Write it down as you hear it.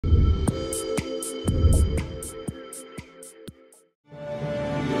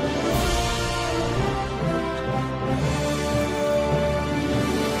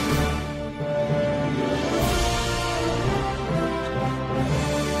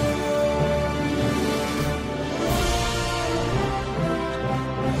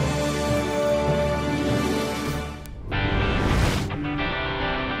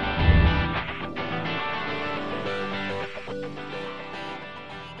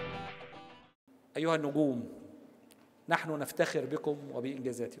أيها النجوم، نحن نفتخر بكم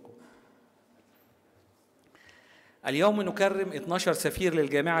وبإنجازاتكم. اليوم نكرم 12 سفير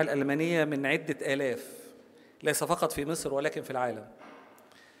للجامعة الألمانية من عدة آلاف، ليس فقط في مصر ولكن في العالم.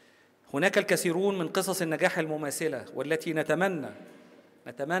 هناك الكثيرون من قصص النجاح المماثلة والتي نتمنى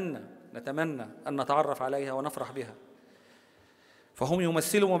أن نتعرف عليها ونفرح بها، فهم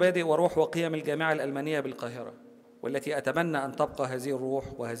يمثلوا مبادئ وروح وقيم الجامعة الألمانية بالقاهرة، والتي أتمنى أن تبقى هذه الروح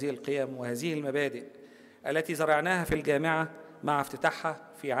وهذه القيم وهذه المبادئ التي زرعناها في الجامعة مع افتتاحها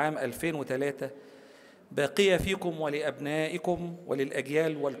في عام 2003 باقية فيكم ولأبنائكم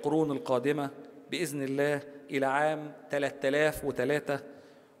وللأجيال والقرون القادمة بإذن الله إلى عام 3003،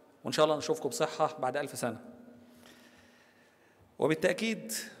 وإن شاء الله نشوفكم بصحة بعد 1000 سنة.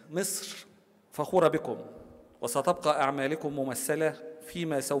 وبالتأكيد مصر فخورة بكم، وستبقى أعمالكم ممثلة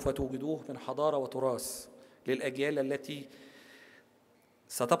فيما سوف توجدوه من حضارة وتراث للأجيال التي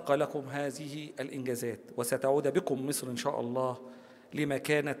ستبقى لكم هذه الإنجازات، وستعود بكم مصر إن شاء الله لما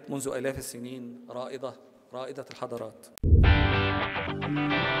كانت منذ آلاف السنين رائدة الحضارات.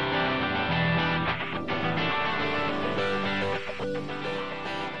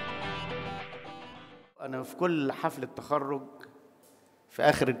 أنا في كل حفلة تخرج في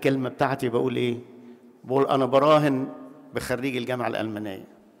آخر الكلمة بتاعتي بقول إيه؟ بقول أنا براهن بخريج الجامعة الألمانية.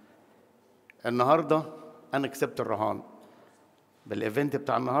 النهاردة أنا كسبت الرهان بالإيفنت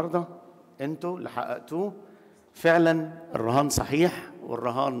بتاع النهاردة، أنتوا اللي حققتوه. فعلا الرهان صحيح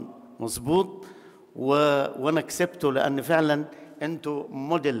والرهان مظبوط، وأنا كسبته لأن فعلا أنتوا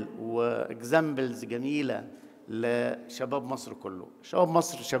موديل وإكزامبلز جميلة لشباب مصر كله. شباب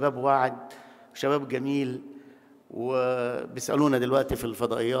مصر شباب واعد، شباب جميل، وبيسألونا دلوقتي في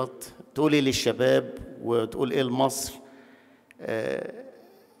الفضائيات تقول إيه للشباب وتقول إيه لمصر.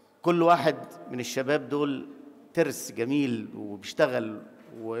 كل واحد من الشباب دول ترس جميل وبيشتغل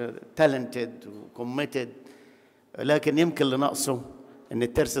وتالنتد وكوميتد، لكن يمكن اللي ناقصه ان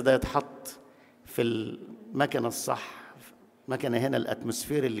الترس ده يتحط في المكنه الصح، مكنه هنا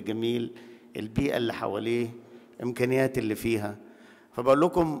الاتموسفير اللي جميل، البيئه اللي حواليه، الامكانيات اللي فيها. فبقول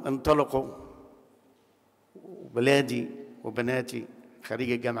لكم انطلقوا، بلادي وبناتي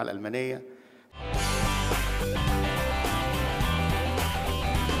خريج الجامعه الالمانيه.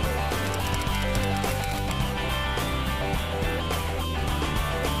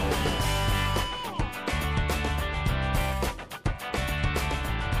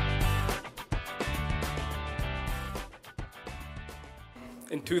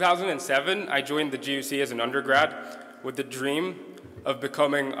 In 2007, I joined the GUC as an undergrad with the dream of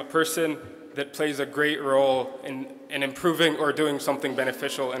becoming a person that plays a great role in improving or doing something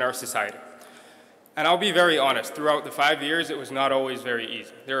beneficial in our society. And I'll be very honest, throughout the 5 years, it was not always very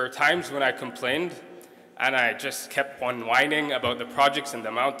easy. There are times when I complained and I just kept on whining about the projects and the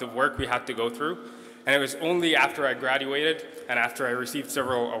amount of work we had to go through. And it was only after I graduated and after I received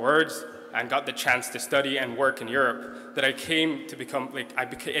several awards and got the chance to study and work in Europe that I came to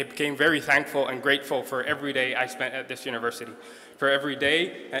became very thankful and grateful for every day I spent at this university, for every day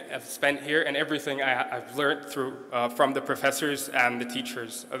I've spent here and everything I've learned through from the professors and the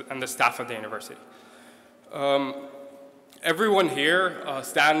teachers and the staff of the university. Everyone here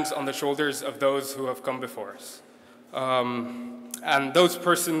stands on the shoulders of those who have come before us. And those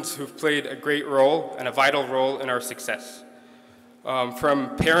persons who've played a great role and a vital role in our success.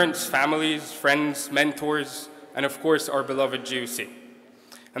 From parents, families, friends, mentors, and of course our beloved GUC.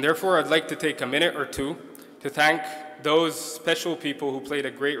 And therefore I'd like to take a minute or two to thank those special people who played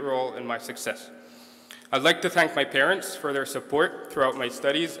a great role in my success. I'd like to thank my parents for their support throughout my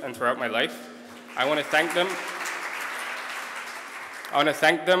studies and throughout my life. I want to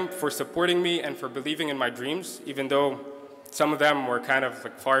thank them for supporting me and for believing in my dreams, even though some of them were kind of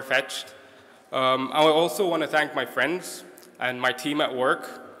like far-fetched. I also want to thank my friends and my team at work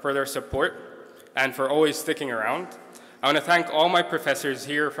for their support and for always sticking around. I want to thank all my professors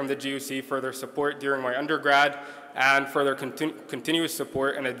here from the GUC for their support during my undergrad and for their continuous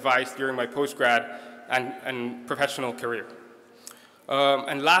support and advice during my postgrad and professional career.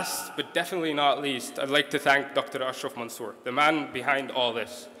 And last, but definitely not least, I'd like to thank Dr. Ashraf Mansour, the man behind all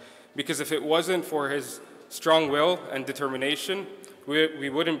this. Because if it wasn't for his strong will and determination, we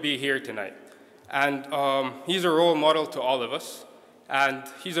wouldn't be here tonight. And he's a role model to all of us. And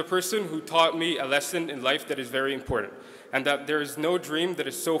he's a person who taught me a lesson in life that is very important. And that there is no dream that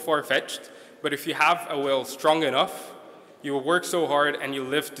is so far-fetched, but if you have a will strong enough, you will work so hard and you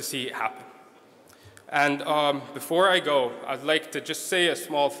live to see it happen. And before I go, I'd like to just say a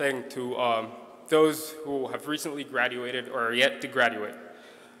small thing to those who have recently graduated or are yet to graduate.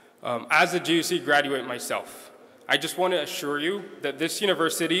 As a GUC graduate myself, I just want to assure you that this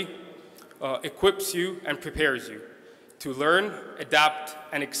university equips you and prepares you to learn, adapt,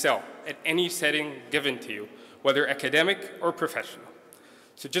 and excel at any setting given to you, whether academic or professional.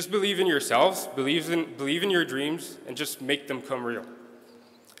 So just believe in yourselves, believe in your dreams, and just make them come real.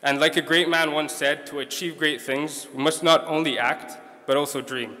 And like a great man once said, to achieve great things, we must not only act, but also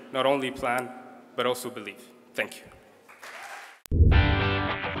dream, not only plan, but also believe. Thank you.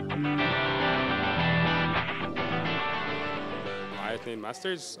 I had named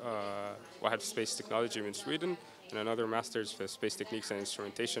Masters, واحد في Space Technology in Sweden, and another Master's for Space Techniques and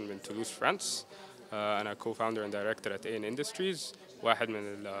Instrumentation in Toulouse, France. And a co-founder and director at AN Industries, واحد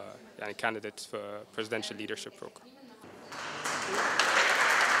من يعني candidates for Presidential Leadership Program.